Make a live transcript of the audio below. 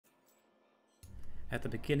At the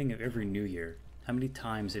beginning of every new year, how many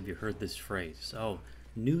times have you heard this phrase? Oh,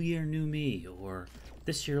 new year, new me, or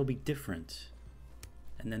this year will be different.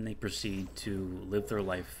 And then they proceed to live their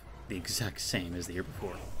life the exact same as the year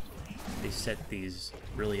before. They set these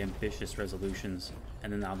really ambitious resolutions,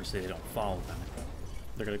 and then obviously they don't follow them.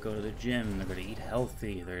 They're going to go to the gym, they're going to eat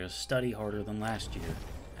healthy, they're going to study harder than last year,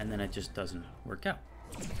 and then it just doesn't work out.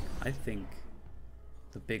 I think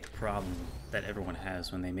the big problem that everyone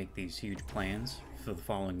has when they make these huge plans for the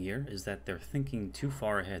following year is that they're thinking too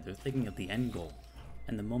far ahead. They're thinking of the end goal.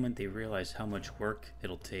 And the moment they realize how much work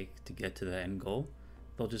it'll take to get to the end goal,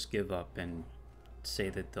 they'll just give up and say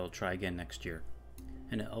that they'll try again next year.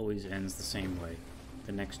 And it always ends the same way.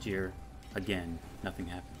 The next year, again, nothing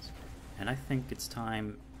happens. And I think it's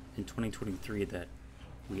time in 2023 that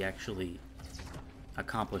we actually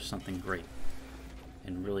accomplish something great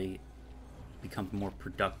and really become more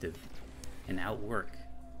productive and outwork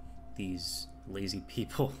these lazy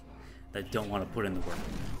people that don't want to put in the work.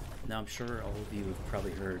 Now, I'm sure all of you have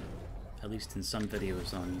probably heard, at least in some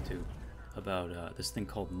videos on YouTube, about this thing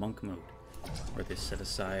called monk mode, where they set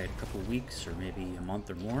aside a couple weeks or maybe a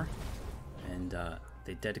month or more, and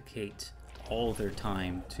they dedicate all of their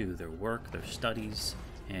time to their work, their studies,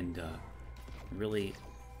 and really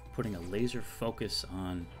putting a laser focus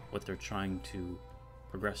on what they're trying to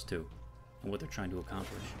progress to and what they're trying to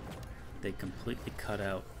accomplish. They completely cut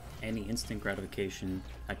out any instant gratification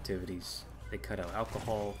activities. They cut out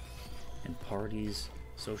alcohol and parties,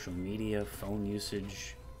 social media, phone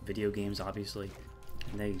usage, video games obviously,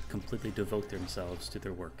 and they completely devote themselves to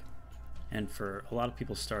their work. And for a lot of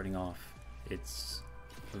people starting off, it's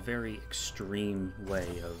a very extreme way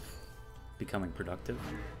of becoming productive.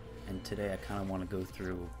 And today I kind of want to go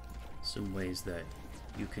through some ways that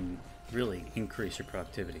you can really increase your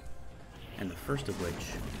productivity. And the first of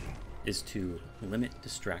which is to limit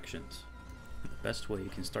distractions. The best way you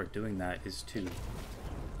can start doing that is to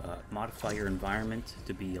modify your environment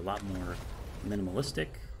to be a lot more minimalistic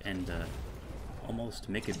and almost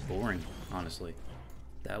make it boring, honestly.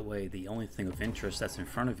 That way the only thing of interest that's in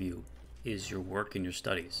front of you is your work and your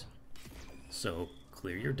studies. So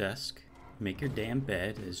clear your desk, make your damn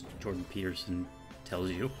bed, as Jordan Peterson tells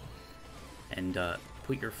you, and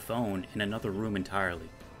put your phone in another room entirely.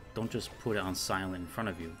 Don't just put it on silent in front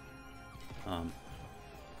of you.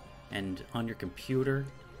 And on your computer,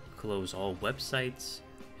 close all websites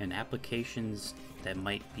and applications that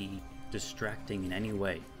might be distracting in any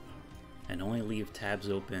way, and only leave tabs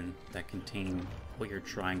open that contain what you're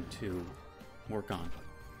trying to work on.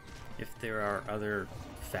 If there are other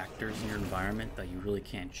factors in your environment that you really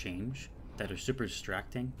can't change, that are super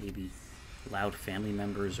distracting, maybe loud family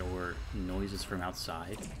members or noises from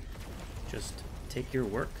outside, just take your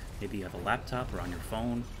work, maybe you have a laptop or on your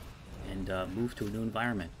phone, and move to a new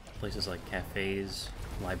environment. Places like cafes,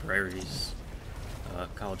 libraries,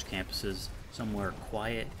 college campuses, somewhere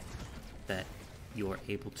quiet that you are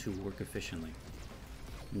able to work efficiently.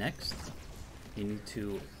 Next, you need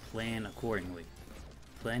to plan accordingly.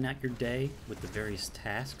 Plan out your day with the various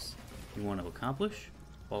tasks you want to accomplish,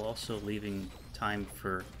 while also leaving time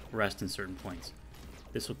for rest in certain points.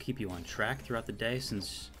 This will keep you on track throughout the day,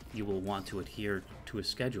 since you will want to adhere to a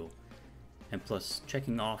schedule. And plus,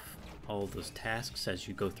 checking off all of those tasks as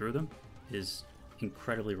you go through them is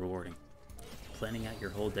incredibly rewarding. Planning out your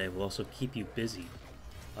whole day will also keep you busy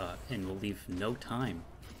and will leave no time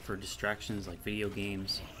for distractions like video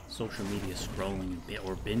games, social media scrolling,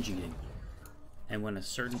 or binge eating. And when a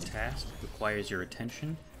certain task requires your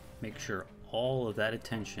attention, make sure all of that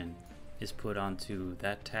attention is put onto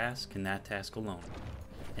that task and that task alone,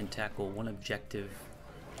 and tackle one objective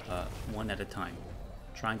one at a time.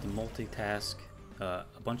 Trying to multitask a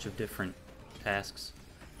bunch of different tasks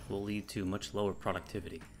will lead to much lower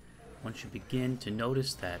productivity. Once you begin to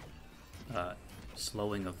notice that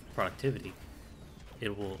slowing of productivity,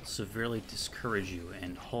 it will severely discourage you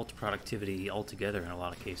and halt productivity altogether in a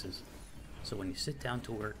lot of cases. So when you sit down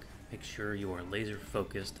to work, make sure you are laser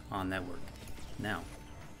focused on that work. Now,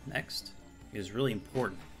 next is really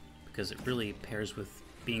important because it really pairs with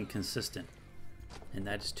being consistent, and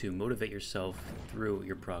that is to motivate yourself through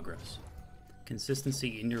your progress.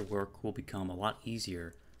 Consistency in your work will become a lot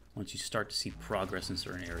easier once you start to see progress in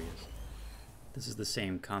certain areas. This is the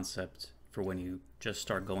same concept for when you just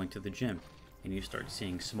start going to the gym and you start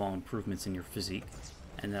seeing small improvements in your physique,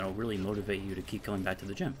 and that'll really motivate you to keep going back to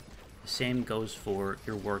the gym. The same goes for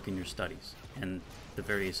your work and your studies and the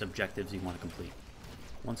various objectives you want to complete.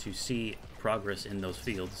 Once you see progress in those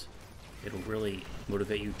fields, it'll really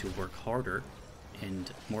motivate you to work harder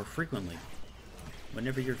and more frequently.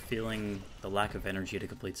 Whenever you're feeling the lack of energy to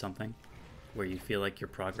complete something, where you feel like your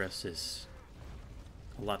progress is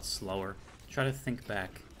a lot slower. Try to think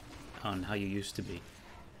back on how you used to be,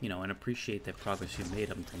 and appreciate that progress you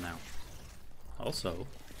made up until now. Also,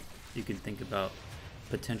 you can think about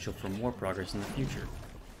potential for more progress in the future.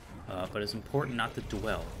 But it's important not to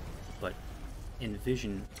dwell, but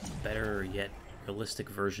envision a better yet realistic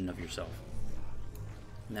version of yourself.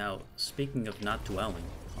 Now, speaking of not dwelling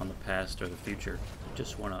on the past or the future, I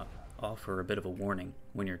just want to offer a bit of a warning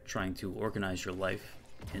when you're trying to organize your life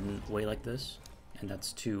in a way like this, and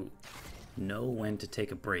that's to know when to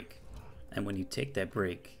take a break. And when you take that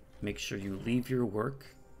break, make sure you leave your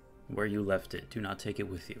work where you left it. Do not take it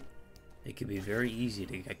with you. It can be very easy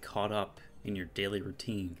to get caught up in your daily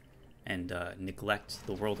routine and neglect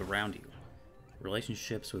the world around you.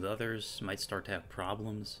 Relationships with others might start to have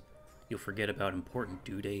problems. You'll forget about important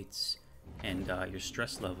due dates, and your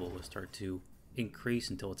stress level will start to increase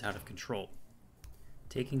until it's out of control.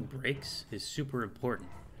 Taking breaks is super important,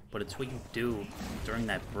 but it's what you do during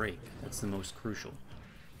that break that's the most crucial.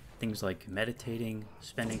 Things like meditating,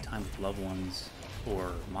 spending time with loved ones,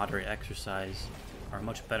 or moderate exercise are a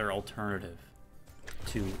much better alternative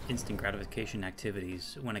to instant gratification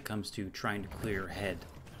activities when it comes to trying to clear your head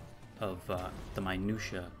of the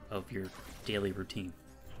minutia of your daily routine.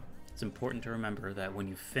 It's important to remember that when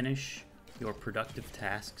you finish your productive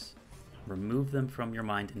tasks, remove them from your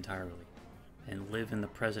mind entirely and live in the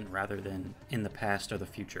present rather than in the past or the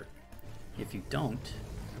future. If you don't,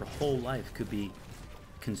 your whole life could be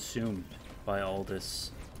consumed by all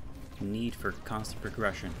this need for constant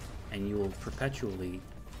progression, and you will perpetually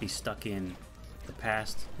be stuck in the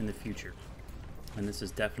past and the future. And this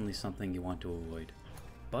is definitely something you want to avoid.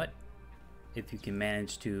 But if you can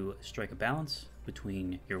manage to strike a balance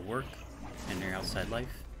between your work and your outside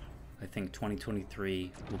life, I think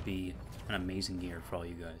 2023 will be an amazing year for all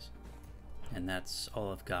you guys. And that's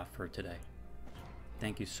all I've got for today.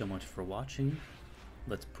 Thank you so much for watching.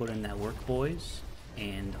 Let's put in that work, boys,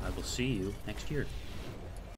 and I will see you next year.